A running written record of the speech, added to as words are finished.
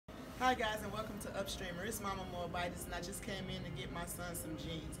Hi guys, and welcome to Upstreamer. It's Mama Moabitis, and I just came in to get my son some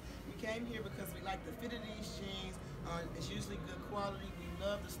jeans. We came here because we like the fit of these jeans. It's usually good quality. We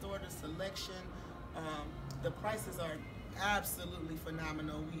love the store, the selection. The prices are absolutely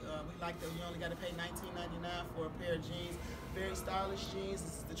phenomenal. We like that you only got to pay $19.99 for a pair of jeans. Very stylish jeans.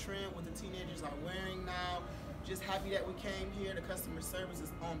 This is the trend what the teenagers are wearing now. Just happy that we came here. The customer service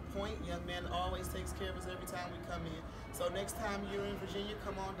is on point. Young man always takes care of us every time we come in. So next time you're in Virginia,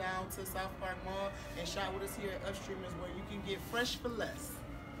 come on down to Southpark Mall and shop with us here at Upstreamers, where you can get fresh for less.